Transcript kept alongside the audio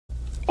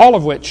all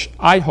of which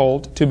I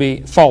hold to be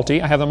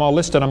faulty. I have them all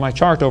listed on my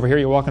chart over here.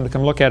 You're welcome to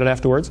come look at it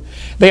afterwards.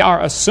 They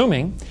are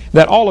assuming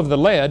that all of the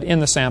lead in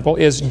the sample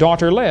is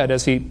daughter lead,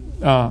 as he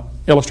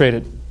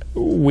illustrated.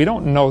 We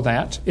don't know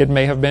that. It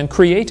may have been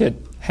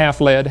created half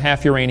lead,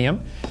 half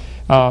uranium.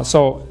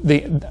 So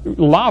the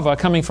lava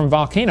coming from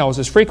volcanoes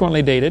is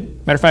frequently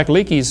dated. Matter of fact,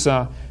 Leakey's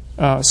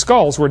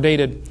skulls were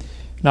dated,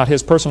 not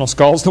his personal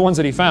skulls, the ones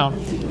that he found.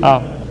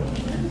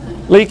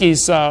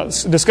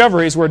 Leakey's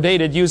discoveries were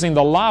dated using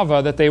the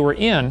lava that they were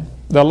in,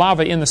 the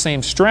lava in the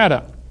same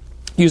strata,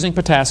 using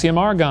potassium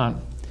argon.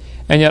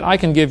 And yet I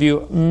can give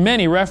you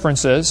many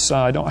references.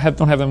 I don't have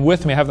them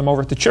with me. I have them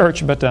over at the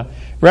church, but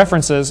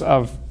references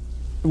of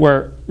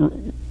where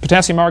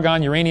potassium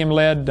argon, uranium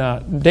lead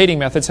dating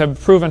methods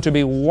have proven to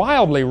be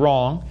wildly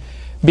wrong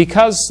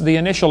because the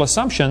initial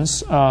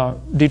assumptions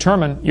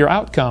determine your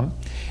outcome.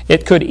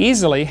 It could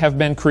easily have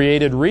been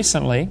created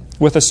recently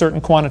with a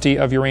certain quantity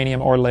of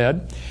uranium or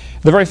lead.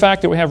 The very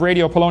fact that we have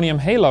radiopolonium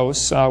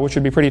halos, which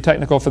would be pretty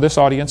technical for this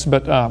audience,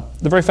 but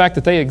the very fact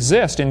that they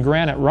exist in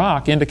granite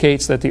rock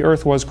indicates that the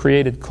Earth was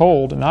created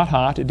cold, not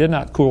hot. It did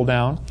not cool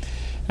down.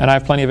 And I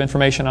have plenty of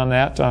information on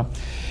that.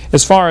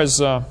 As far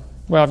as, well,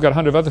 I've got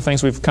 100 other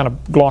things we've kind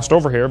of glossed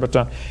over here,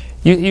 but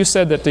you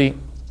said that it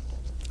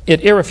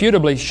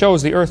irrefutably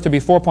shows the Earth to be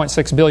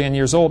 4.6 billion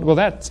years old. Well,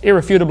 that's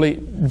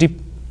irrefutably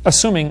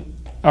assuming,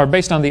 or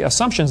based on the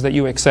assumptions that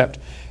you accept.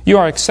 You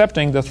are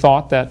accepting the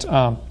thought that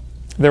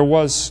there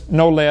was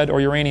no lead or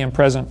uranium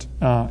present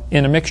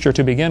in a mixture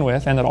to begin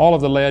with, and that all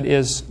of the lead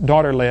is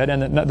daughter lead,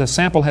 and that the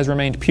sample has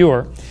remained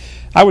pure.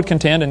 I would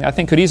contend, and I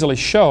think could easily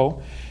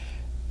show,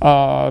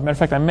 matter of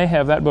fact, I may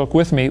have that book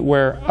with me,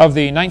 where of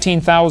the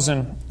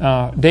 19,000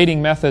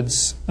 dating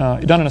methods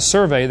done in a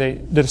survey, they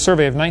did a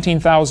survey of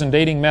 19,000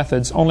 dating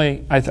methods.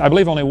 I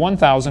believe only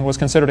 1,000 was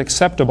considered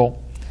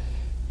acceptable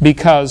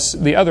because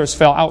the others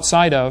fell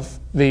outside of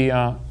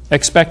the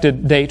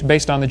expected date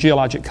based on the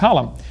geologic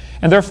column.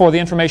 And therefore the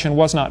information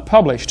was not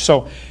published.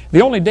 So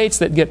the only dates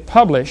that get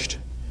published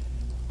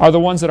are the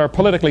ones that are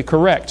politically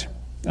correct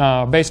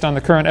based on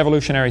the current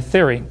evolutionary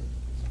theory.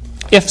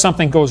 If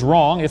something goes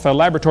wrong, if a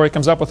laboratory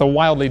comes up with a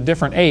wildly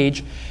different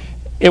age,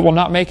 it will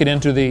not make it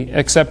into the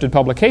accepted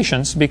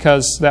publications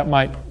because that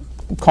might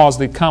cause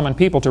the common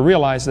people to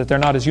realize that they're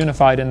not as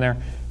unified in their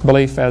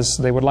belief as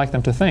they would like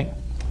them to think.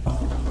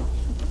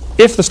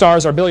 If the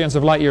stars are billions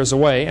of light years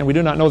away, and we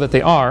do not know that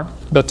they are,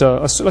 but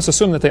let's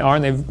assume that they are,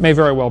 and they may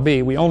very well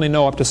be. We only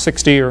know up to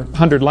 60 or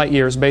 100 light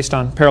years based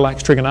on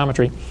parallax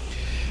trigonometry.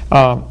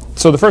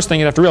 So the first thing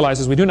you have to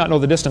realize is we do not know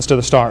the distance to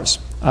the stars.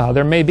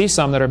 There may be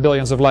some that are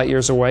billions of light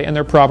years away, and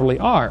there probably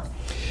are.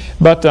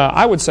 But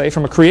I would say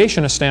from a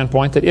creationist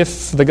standpoint that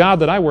if the God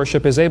that I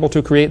worship is able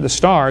to create the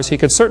stars, he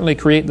could certainly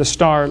create the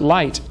star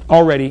light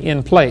already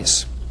in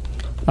place.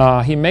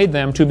 He made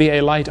them to be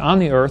a light on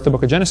the earth, the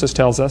book of Genesis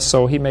tells us,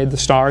 so he made the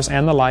stars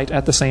and the light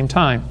at the same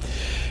time.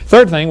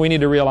 Third thing we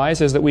need to realize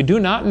is that we do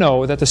not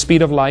know that the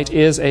speed of light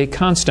is a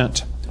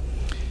constant.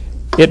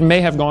 It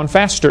may have gone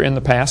faster in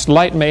the past.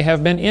 Light may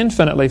have been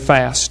infinitely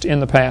fast in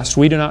the past.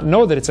 We do not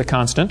know that it's a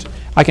constant.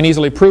 I can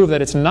easily prove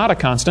that it's not a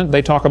constant.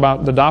 They talk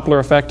about the Doppler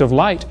effect of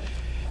light,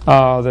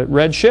 the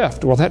red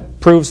shift. Well,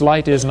 that proves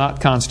light is not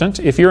constant.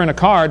 If you're in a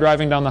car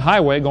driving down the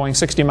highway going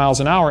 60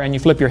 miles an hour and you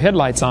flip your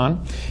headlights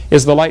on,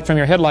 is the light from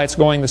your headlights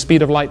going the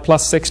speed of light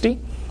plus 60?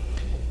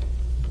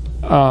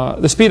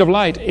 The speed of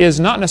light is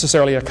not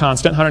necessarily a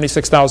constant,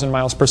 186,000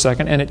 miles per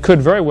second, and it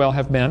could very well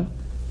have been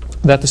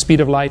that the speed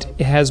of light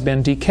has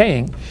been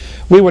decaying.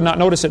 We would not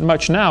notice it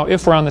much now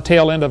if we're on the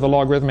tail end of a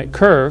logarithmic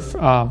curve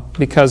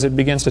because it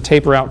begins to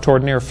taper out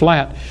toward near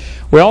flat.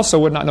 We also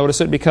would not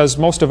notice it because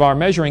most of our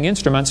measuring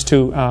instruments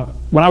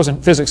when I was in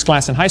physics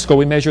class in high school,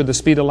 we measured the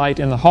speed of light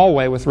in the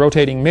hallway with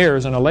rotating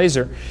mirrors and a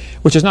laser,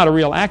 which is not a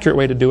real accurate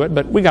way to do it,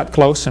 but we got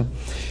close. And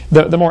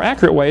the more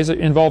accurate ways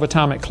involve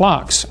atomic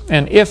clocks.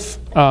 And if,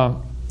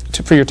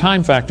 for your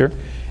time factor,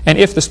 and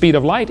if the speed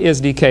of light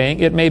is decaying,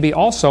 it may be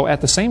also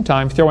at the same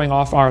time throwing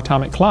off our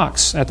atomic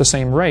clocks at the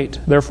same rate.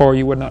 Therefore,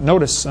 you would not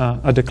notice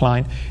a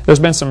decline. There's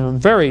been some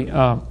very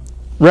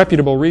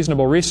reputable,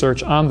 reasonable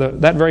research on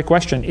that very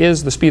question,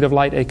 is the speed of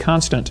light a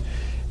constant?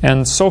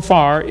 And so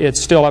far, it's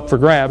still up for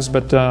grabs,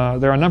 but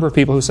there are a number of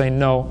people who say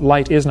no,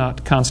 light is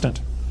not constant.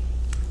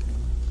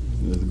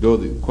 To go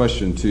the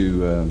question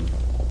to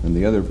on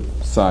the other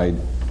side,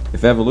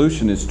 if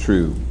evolution is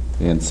true,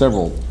 and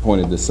several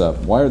pointed this up,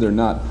 why are there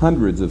not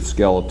hundreds of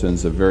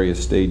skeletons of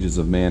various stages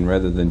of man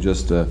rather than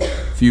just a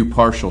few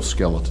partial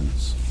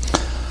skeletons?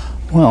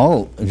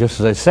 Well,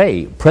 just as I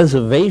say,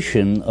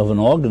 preservation of an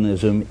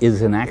organism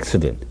is an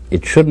accident.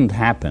 It shouldn't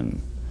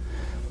happen.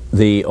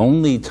 The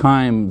only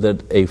time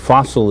that a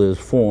fossil is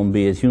formed,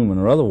 be it human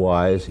or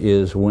otherwise,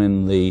 is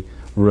when the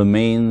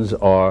remains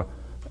are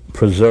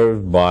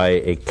preserved by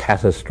a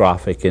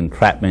catastrophic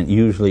entrapment,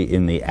 usually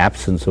in the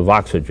absence of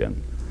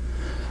oxygen.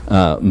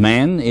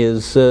 Man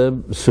is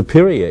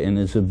superior in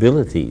his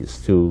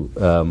abilities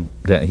to,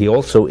 he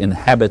also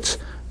inhabits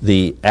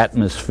the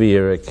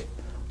atmospheric,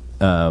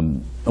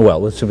 well,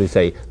 let's simply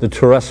say the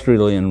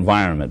terrestrial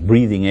environment,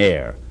 breathing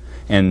air.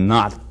 and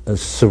not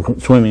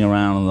swimming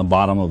around in the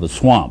bottom of the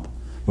swamp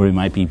where he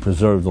might be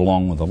preserved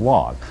along with a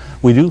log.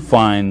 We do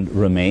find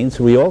remains.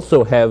 We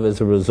also have,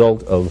 as a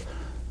result of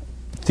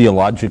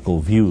theological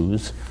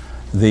views,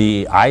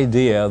 the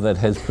idea that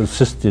has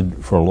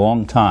persisted for a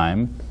long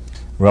time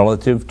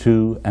relative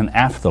to an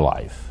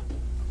afterlife.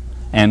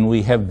 And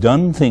we have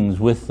done things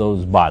with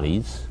those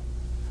bodies.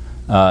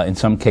 In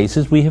some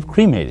cases, we have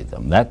cremated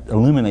them. That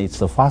eliminates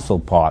the fossil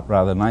part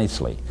rather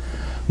nicely.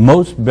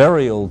 Most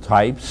burial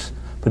types,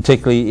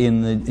 particularly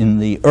in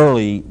the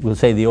early, we'll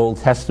say the Old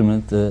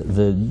Testament,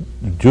 the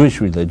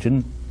Jewish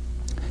religion,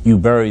 you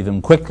bury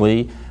them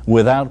quickly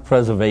without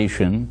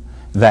preservation.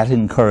 That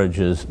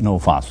encourages no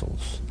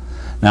fossils.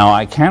 Now,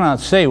 I cannot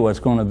say what's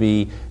going to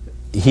be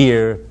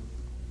here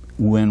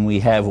when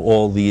we have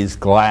all these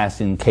glass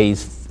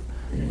encased,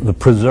 the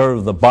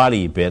preserve the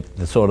body bit,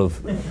 the sort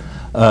of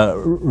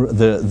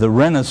the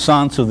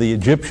Renaissance of the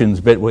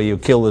Egyptians bit, where you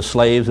kill the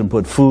slaves and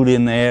put food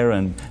in there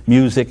and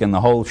music and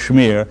the whole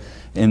schmear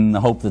in the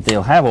hope that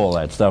they'll have all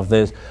that stuff.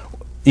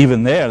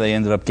 Even there they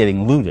ended up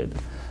getting looted.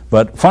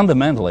 But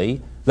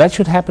fundamentally, that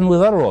should happen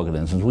with other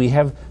organisms. We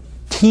have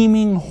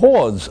teeming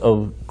hordes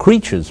of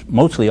creatures,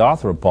 mostly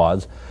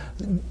arthropods,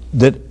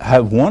 that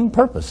have one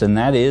purpose, and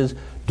that is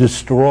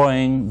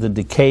destroying the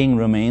decaying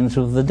remains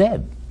of the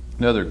dead.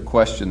 Another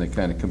question that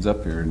kind of comes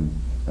up here,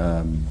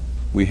 and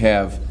we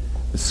have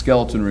the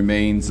skeleton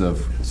remains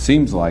of,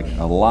 seems like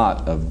a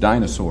lot of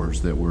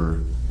dinosaurs that were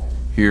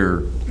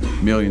here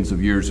millions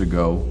of years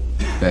ago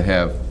that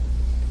have,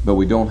 but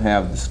we don't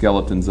have the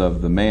skeletons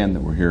of the man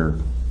that were here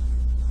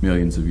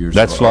millions of years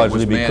ago. That's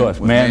largely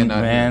because man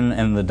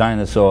and the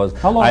dinosaurs.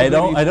 I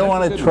don't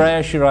want to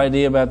trash your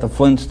idea about the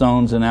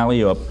Flintstones and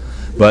Alley-Up,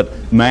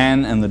 but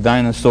man and the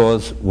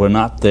dinosaurs were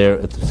not there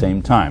at the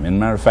same time. As a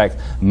matter of fact,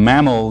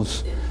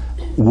 mammals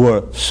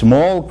were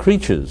small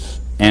creatures,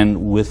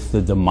 and with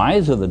the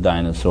demise of the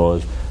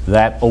dinosaurs,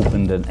 that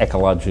opened an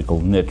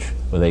ecological niche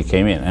where they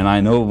came in. And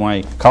I know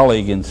my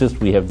colleague insists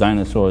we have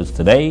dinosaurs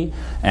today,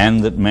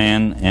 and that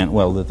man and,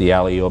 well, that the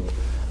Alley-Up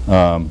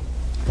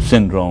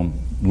syndrome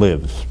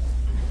lives.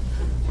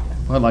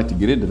 Well, I'd like to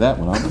get into that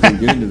one. I'm going to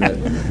get into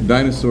that.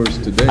 Dinosaurs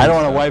today. I don't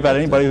want to wipe out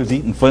anybody who's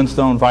eating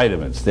Flintstone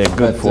vitamins. They're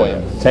good for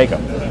you. Take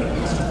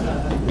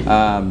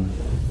them.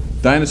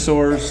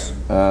 Dinosaurs,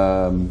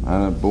 I don't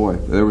know, boy,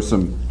 there was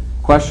some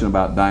question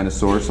about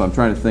dinosaurs, so I'm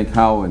trying to think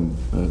how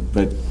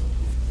but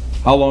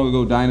how long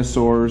ago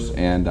dinosaurs,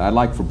 and I'd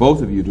like for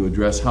both of you to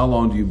address how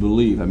long do you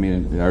believe, I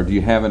mean, or do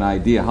you have an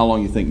idea how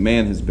long you think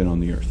man has been on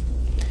the earth?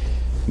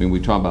 I mean, we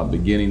talk about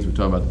beginnings, we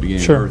talk about the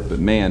beginning Sure. of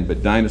Earth,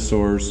 but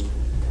dinosaurs,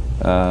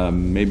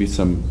 maybe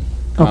some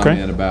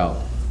comment about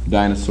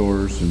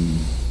dinosaurs and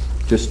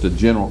just a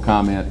general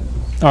comment.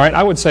 All right,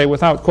 I would say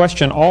without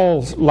question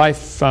all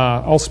life,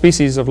 all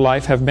species of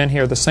life have been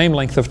here the same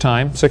length of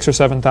time, 6,000 or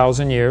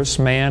 7,000 years.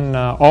 Man,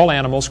 all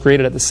animals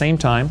created at the same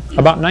time.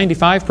 About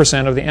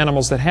 95% of the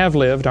animals that have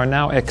lived are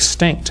now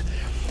extinct.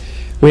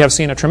 We have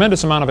seen a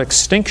tremendous amount of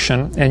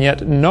extinction, and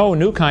yet no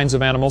new kinds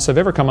of animals have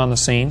ever come on the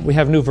scene. We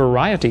have new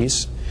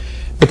varieties,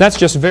 but that's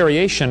just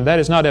variation. That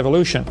is not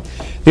evolution.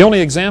 The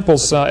only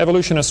examples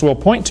evolutionists will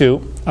point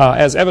to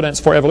as evidence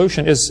for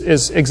evolution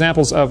is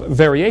examples of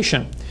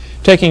variation.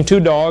 Taking two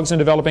dogs and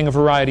developing a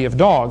variety of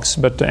dogs,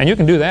 and you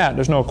can do that,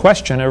 there's no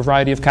question, a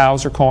variety of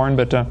cows or corn,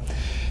 but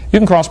you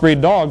can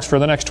crossbreed dogs for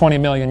the next 20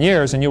 million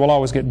years and you will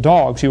always get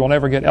dogs. You will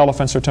never get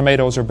elephants or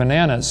tomatoes or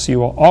bananas. You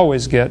will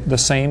always get the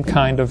same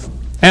kind of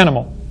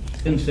animal. I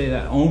didn't say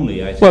that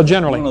only. I said well,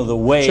 generally. One of the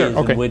ways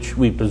in which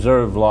we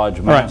preserve large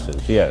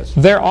masses, yes.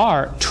 There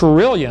are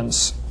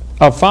trillions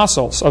of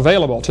fossils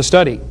available to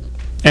study,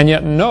 and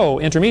yet no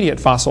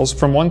intermediate fossils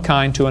from one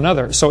kind to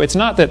another. So it's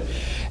not that,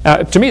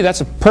 to me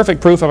that's a perfect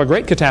proof of a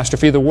great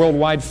catastrophe, the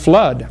worldwide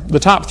flood. The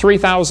top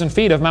 3,000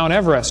 feet of Mount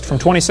Everest, from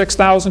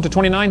 26,000 to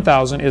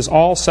 29,000, is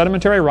all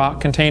sedimentary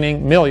rock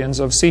containing millions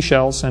of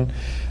seashells and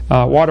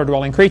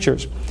water-dwelling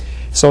creatures.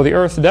 So the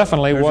Earth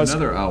definitely was...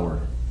 There's another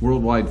hour.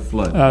 Worldwide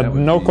flood.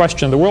 No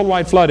question. The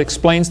worldwide flood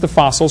explains the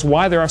fossils,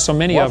 why there are so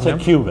many of them.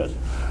 What's a cubit?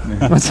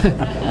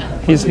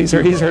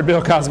 he's heard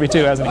Bill Cosby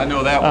too, hasn't he? I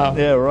know that one.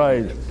 Yeah,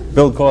 right.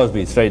 Bill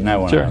Cosby, straighten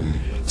that one out.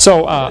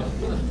 So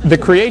the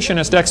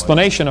creationist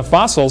explanation of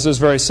fossils is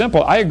very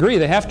simple. I agree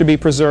they have to be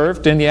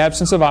preserved in the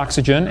absence of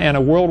oxygen, and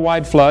a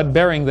worldwide flood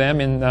burying them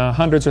in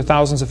hundreds or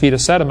thousands of feet of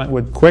sediment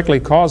would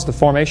quickly cause the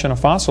formation of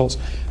fossils.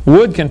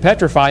 Wood can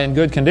petrify in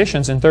good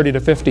conditions in 30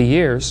 to 50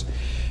 years.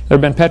 There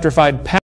have been petrified